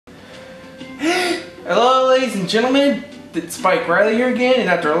Hello, ladies and gentlemen. It's Spike Riley here again, and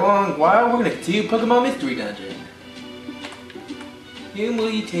after a long while, we're going to continue Pokemon Mystery Dungeon. Whom will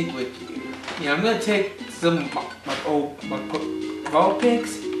you take with you? Yeah, I'm going to take some of my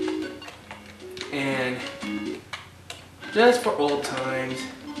Vulpix, and just for old times,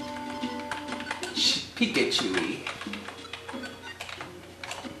 Pikachu.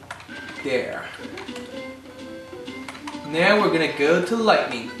 There. Now we're going to go to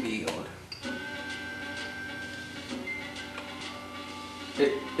Lightning Field.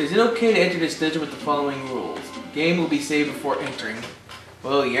 Is it okay to enter this dungeon with the following rules? Game will be saved before entering.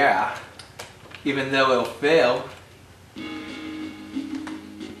 Well, yeah. Even though it'll fail.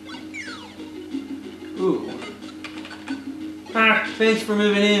 Ooh. Thanks for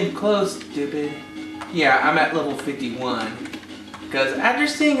moving in close, stupid. Yeah, I'm at level 51. Because after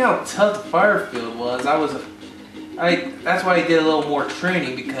seeing how tough the fire field was, that's why I did a little more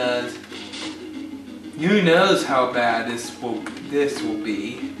training, because who knows how bad this will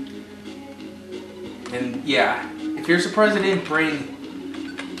be. And yeah, if you're surprised I didn't bring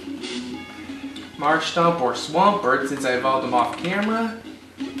Marshtomp or Swampert since I evolved them off camera,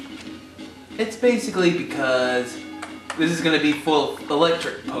 it's basically because this is going to be full of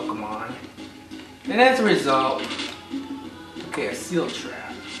electric Pokemon. And as a result, okay, a seal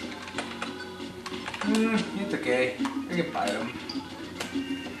trap. It's okay. I can bite them.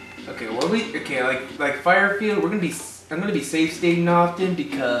 Okay, like fire field, I'm gonna be safe stating often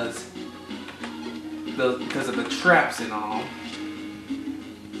because of the traps and all.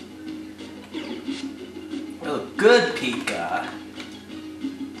 Oh, good Pika.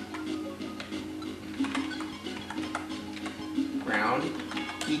 Ground.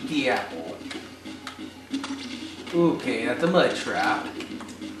 Eat the apple. Okay, that's a mud trap.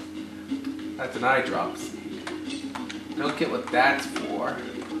 That's an eye drop seed. Don't get what that's for.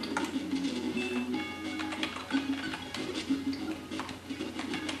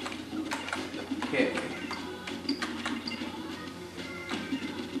 Okay.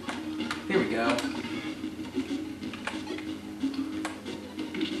 Here we go.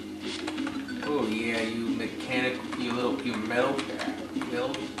 Oh yeah, you metal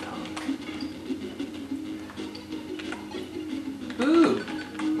punk. Ooh,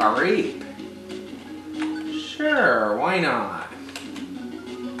 a reap. Sure, why not?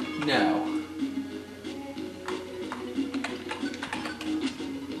 No.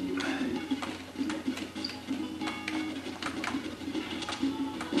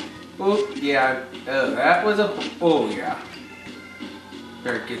 Oh, yeah. Oh, that was a... Oh, yeah.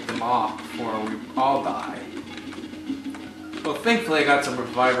 Better get them off before we all die. Well, thankfully I got some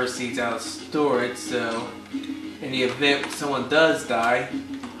Reviver Seeds out of storage, so in the event someone does die...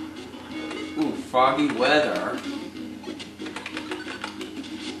 Ooh, foggy weather.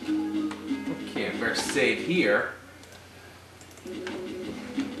 Okay, I better save here.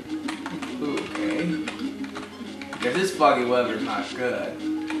 Ooh, okay. Because this foggy weather is not good.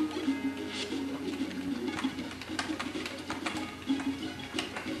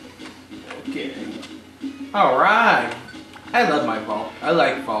 Okay. Alright! I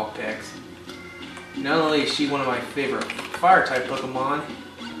like Vulpix. Not only is she one of my favorite fire-type Pokemon.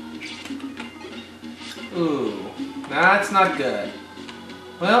 Ooh, that's not good.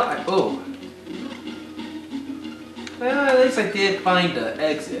 Well, well, at least I did find the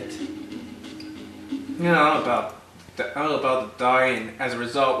exit. I don't know about to die and as a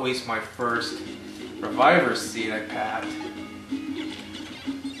result waste my first Reviver Seed I packed.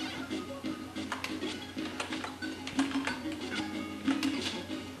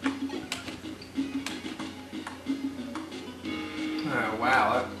 Oh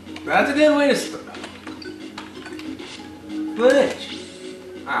wow, that's a good way to start. Glitch!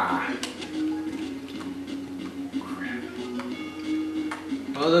 Ah. Crap.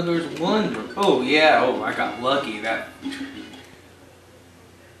 Oh, look, there's one. Oh, yeah. Oh, I got lucky. That.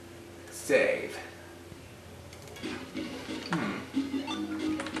 Save.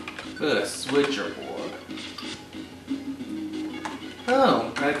 Switcher orb.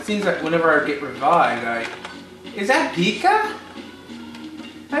 Oh, it seems like whenever I get revived, Is that Pika?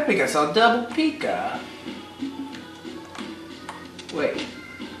 I think I saw double Pika. Wait.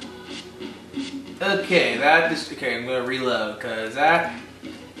 Okay, okay, I'm gonna reload, because that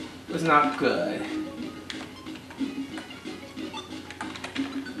was not good.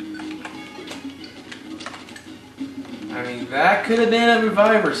 I mean, that could have been another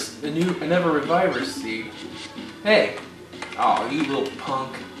Reviver Seed. Hey! Oh, you little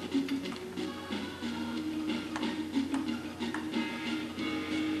punk.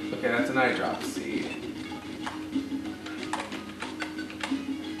 Okay, that's an eye drop seed.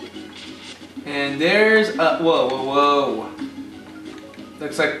 And there's a whoa.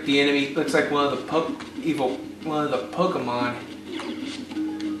 Looks like the enemy. Looks like one of the one of the Pokemon.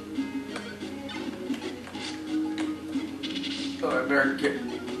 Oh, I better get.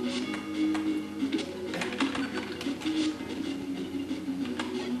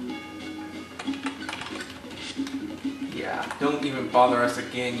 Yeah, don't even bother us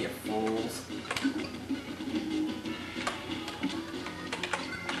again, you fools.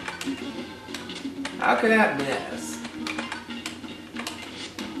 How could that miss?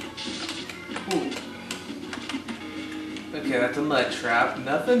 Ooh. Okay, that's a mud trap.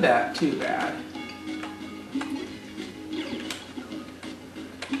 Nothing too bad.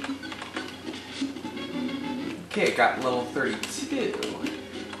 Okay, got level 32.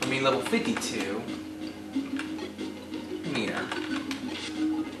 I mean level 52. Neater.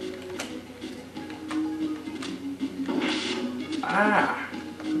 Ah.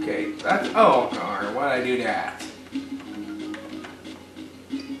 Okay, that's, oh darn, why'd I do that?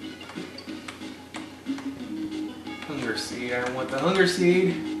 Hunger seed, I don't want the hunger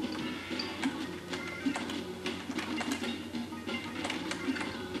seed.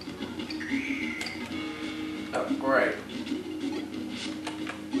 Oh, great.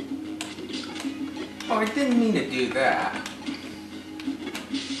 Oh, I didn't mean to do that.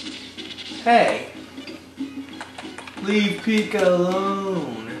 Hey! Leave Pika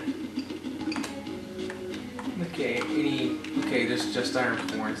alone! Okay, there's just iron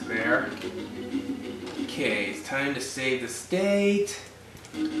thorns there. Okay, it's time to save the state.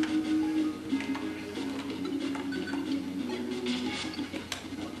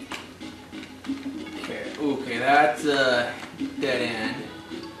 Okay, that's a dead end.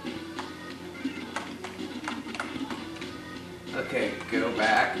 Okay, go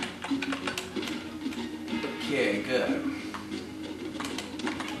back. Okay, good.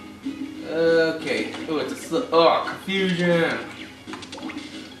 Okay. Oh, it's a confusion.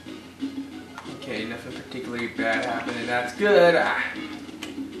 Okay, nothing particularly bad happening. That's good.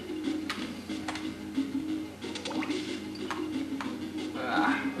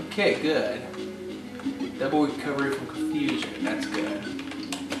 Okay, good. Double recovery from confusion. That's good.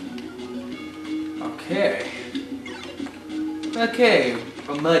 Okay. Okay,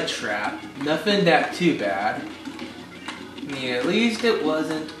 a mud trap. Nothing that too bad. I mean, at least it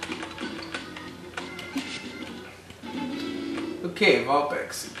wasn't. Okay,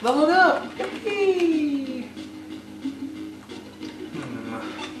 Vulpix. Leveled up! Yippee!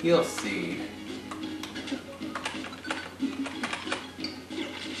 Heal seed.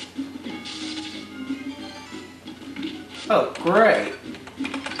 Oh, great.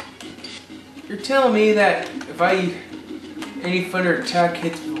 You're telling me that if any thunder attack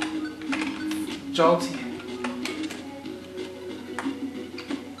hits Jolty.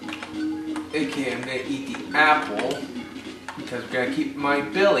 Okay, I'm gonna eat the apple. Because we're gonna keep my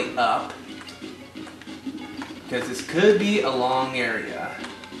belly up. Because this could be a long area.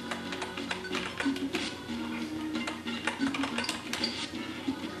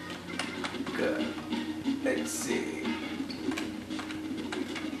 Good. Let's see.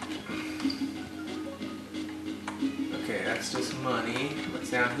 Okay, that's just money. What's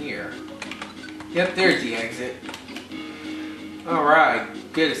down here? Yep, there's the exit.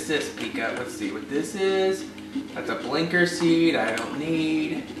 Alright, good assist, Pika. Let's see what this is. That's a blinker seed I don't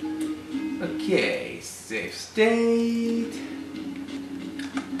need. Okay, safe state.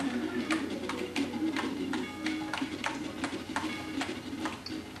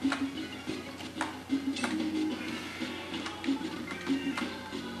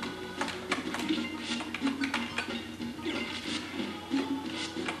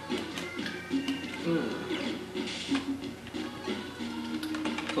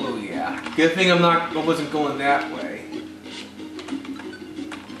 Oh yeah. Good thing I wasn't going that way.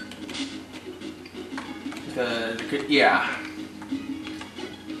 Because it could, yeah.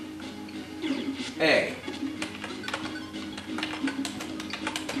 Hey.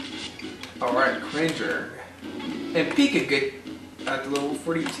 Alright, Cringer. And Pika get at level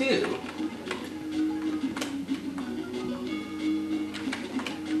 42.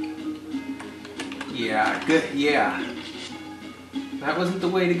 Yeah, good, yeah. That wasn't the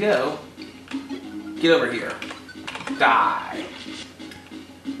way to go. Get over here. Die.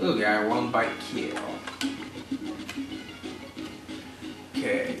 Ooh, yeah, one bite kill.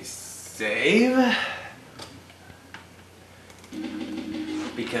 Okay, save.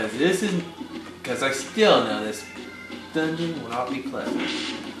 Because I still know this dungeon will not be pleasant.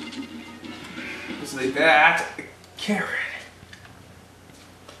 Just like that, Karen.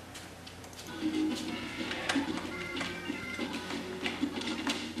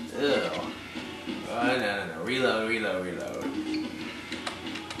 Ew. No. Reload.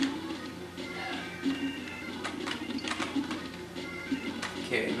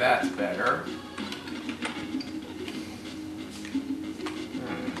 Okay, that's better.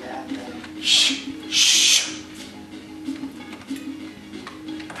 Shh.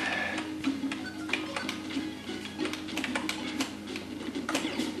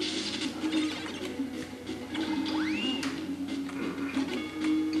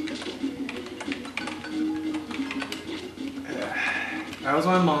 That was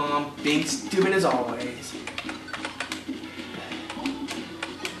my mom, being stupid as always.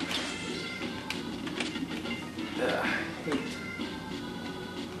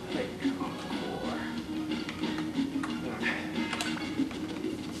 Hate Encore.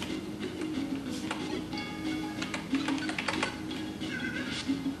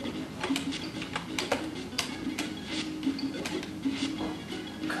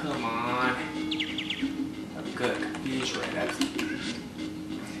 Come on. Oh, good. Confused right. That's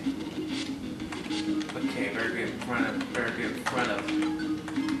okay. Better get in front of.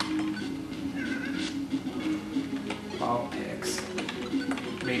 Ball picks.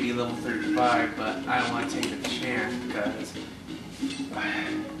 Maybe level 35, but I don't want to take the chance because I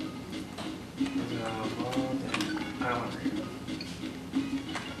don't want to.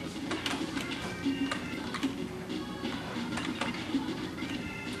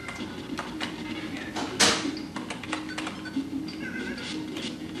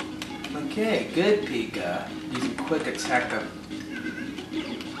 Okay, good Pika. Using quick attack of.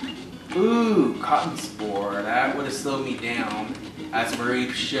 Ooh, Cotton Spore. That would have slowed me down, as Marie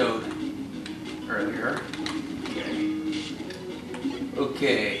showed earlier.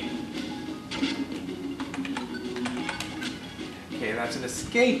 Okay. Okay, that's an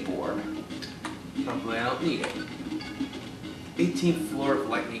escape board. Hopefully I don't need it. 18th floor of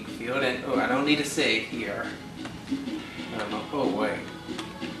Lightning Field, and I don't need to save here. Oh wait.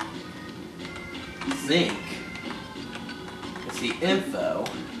 Zinc. Let's see, info.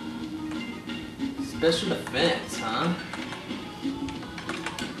 Special defense, huh?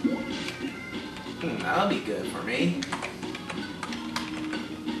 That'll be good for me.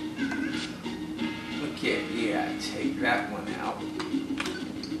 Okay, yeah, take that one out.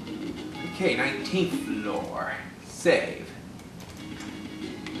 Okay, 19th floor. Save.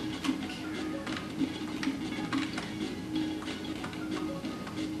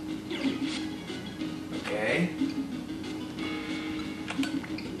 Okay.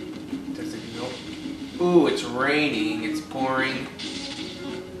 Does it go? Ooh, it's raining. It's pouring.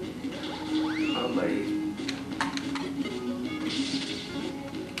 Oh, buddy.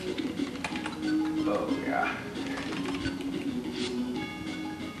 Oh, yeah.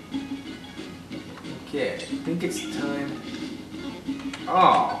 Okay, I think it's time.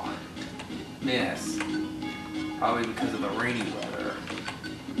 Oh, miss. Probably because of the rainy weather.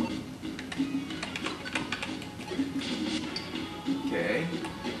 Okay.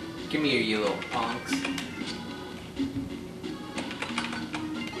 Give me your you little punks.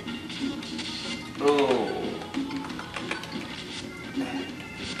 Oh.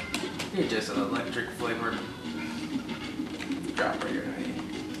 You're just an electric flavored dropper, you're right.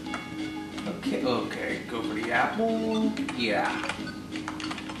 Okay, go for the apple. Yeah.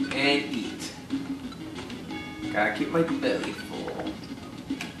 And eat. Gotta keep my belly full.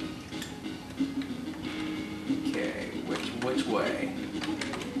 Okay, which way?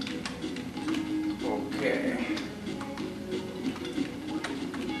 Okay.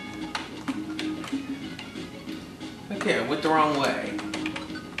 Okay, I went the wrong way.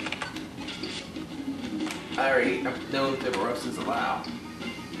 Alright, no Vivarosas allowed.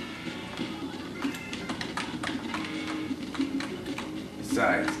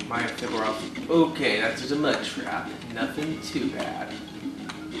 Besides, my Vivaros. Okay, that's just a mud trap. Nothing too bad.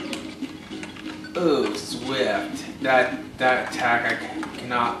 Oh, Swift. That attack I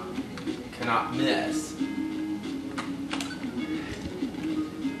cannot miss.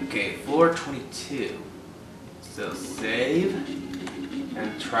 Okay, floor 22. So save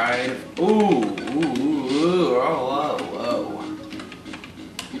and try to. Oh,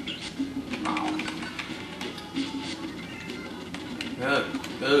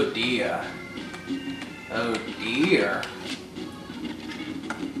 oh dear. Oh dear.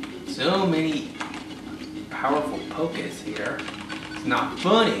 So many powerful Pokas here. It's not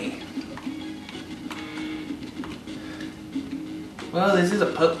funny. Well, this is a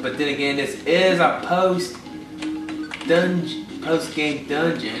but then again, this is a post-game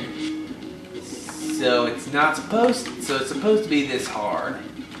dungeon. So it's supposed to be this hard.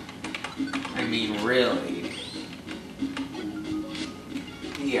 I mean, really.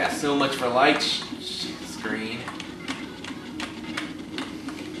 Yeah, so much for light screen.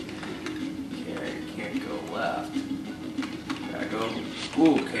 Okay, can't go left. Gotta go.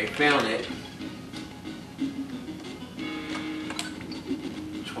 Ooh, okay, found it.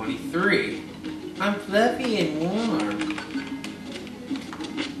 23. I'm fluffy and warm.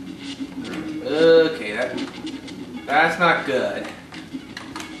 Okay, that's not good.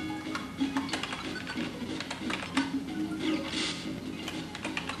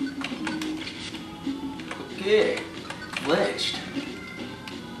 Okay, glitched.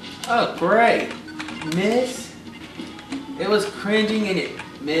 Oh, great. Miss? It was cringing and it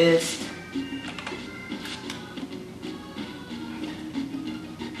missed.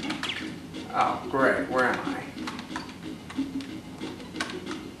 Oh, great. Where am I?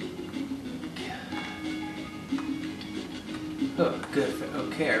 Oh, good.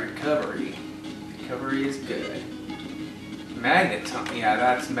 Okay, recovery. Recovery is good. Magneton. Yeah,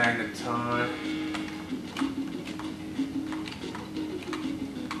 that's Magneton.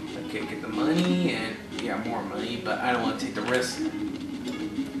 Okay, get the money and, yeah, more money, but I don't want to take the risk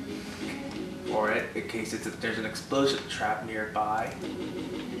for it in case there's an explosion trap nearby.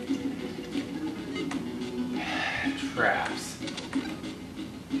 Traps.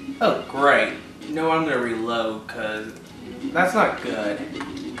 Oh, great. No, I'm going to reload because that's not good.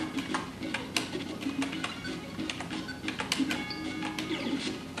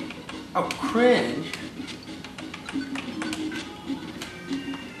 Oh, cringe.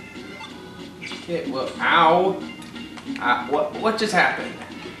 Okay, well, ow. What just happened?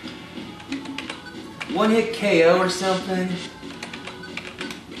 One hit KO or something?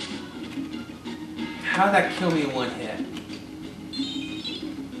 How'd that kill me in one hit?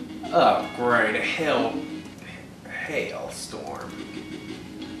 Oh, great. A hailstorm.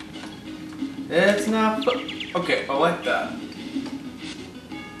 It's not okay, I like that.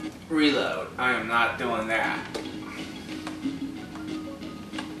 Reload. I am not doing that.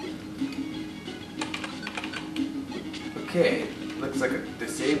 Okay, looks like a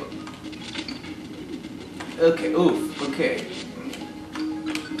disable. Okay, oof, okay.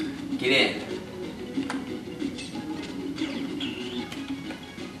 Get in.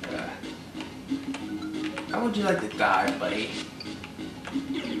 How would you like to die, buddy?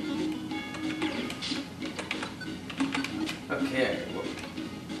 Okay.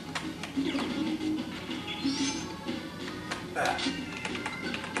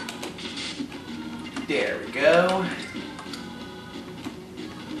 There we go.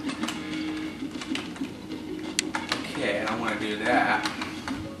 Okay, I don't want to do that.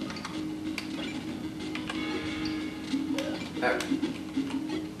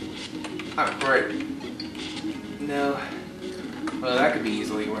 Oh, great. No. Well, that could be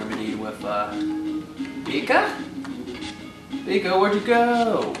easily remedied with, Pika? Pika, where'd you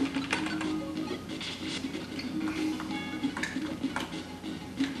go?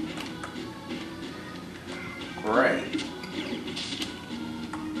 Great.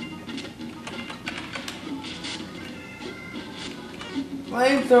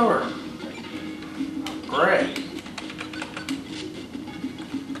 Flamethrower. Great.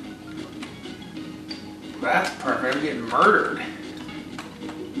 That's perfect. I'm getting murdered.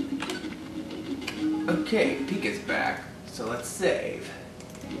 Okay, Pika's back. So let's save.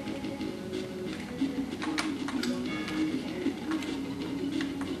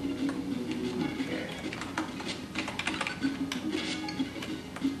 Okay.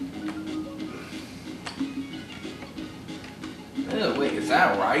 Oh, wait, is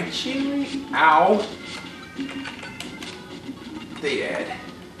that right, Chewy? Ow. They dead.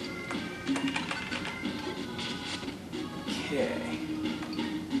 Okay.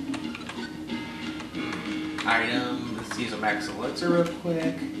 Item. Let's use a max elixir real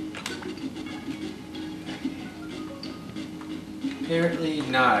quick. Apparently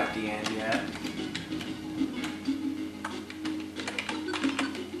not at the end yet.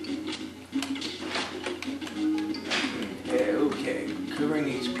 Okay. Covering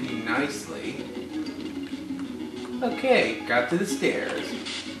HP nicely. Okay, got to the stairs.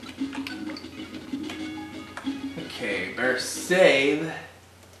 Okay, better save.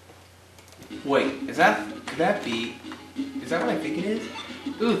 Wait, could that be, is that what I think it is?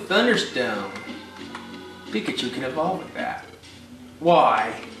 Ooh, Thunderstone. Pikachu can evolve with that.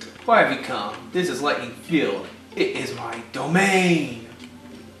 Why? Why have you come? This is Lightning Field. It is my domain.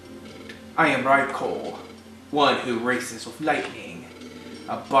 I am Raikou, one who races with lightning.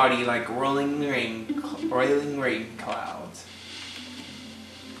 A body like rolling rain clouds.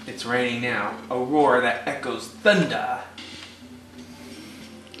 It's raining now, a roar that echoes thunder.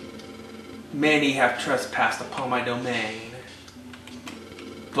 Many have trespassed upon my domain.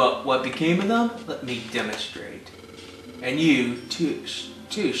 But what became of them? Let me demonstrate. And you, too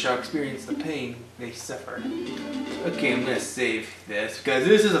shall experience the pain they suffered. Okay, I'm gonna save this, because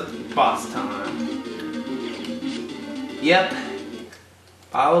this is a boss time. Yep.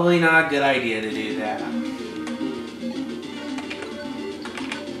 Probably not a good idea to do that.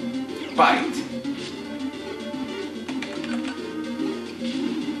 Fight.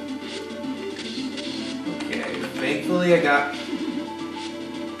 Okay, thankfully I got...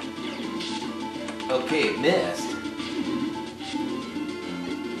 Okay, it missed.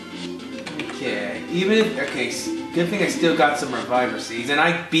 Okay, even if... Okay, good thing I still got some reviver seeds, and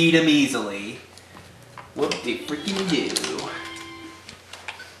I beat him easily. What they freaking do?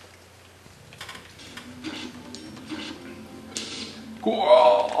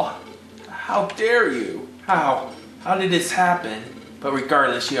 Whoa! How dare you? How? How did this happen? But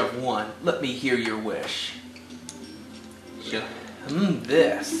regardless, you have won. Let me hear your wish.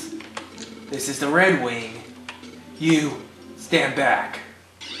 This. This is the Red Wing. You, stand back.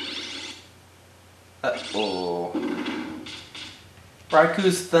 Uh-oh.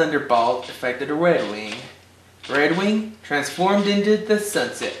 Raiku's Thunderbolt affected the Red Wing. Red Wing transformed into the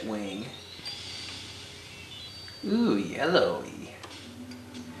Sunset Wing. Ooh, yellowy.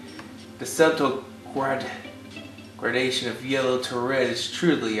 The subtle gradation of yellow to red is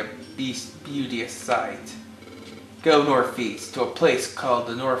truly a beauteous sight. Go northeast to a place called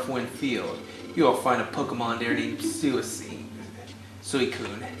the Northwind Field. You will find a Pokemon there named Suicune.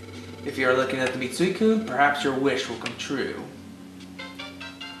 If you are looking to meet Suicune, perhaps your wish will come true.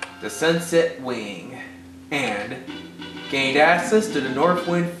 The Sunset Wing. And gained access to the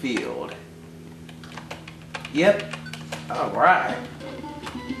Northwind Field. Yep. Alright.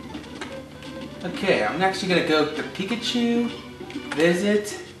 Okay, I'm actually going to go to Pikachu,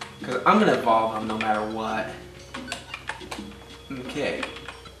 visit, because I'm going to evolve him no matter what. Okay.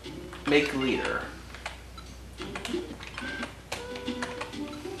 Make leader.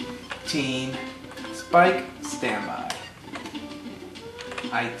 Team. Spike, standby.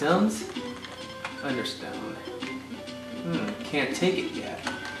 Items. Thunderstone. Can't take it yet.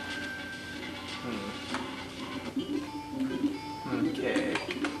 Okay.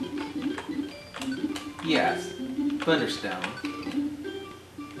 Yes. Thunderstone.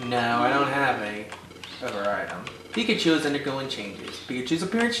 No, I don't have any other item. Pikachu is undergoing changes. Pikachu's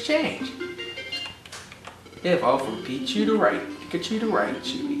appearance change. Evolve from Pikachu to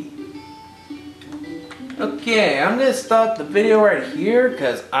Raichu. Okay, I'm gonna stop the video right here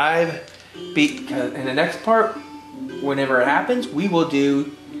because in the next part, whenever it happens, we will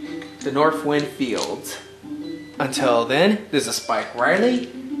do the Northwind Fields. Until then, this is Spike Riley.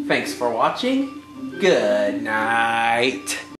 Thanks for watching. Good night.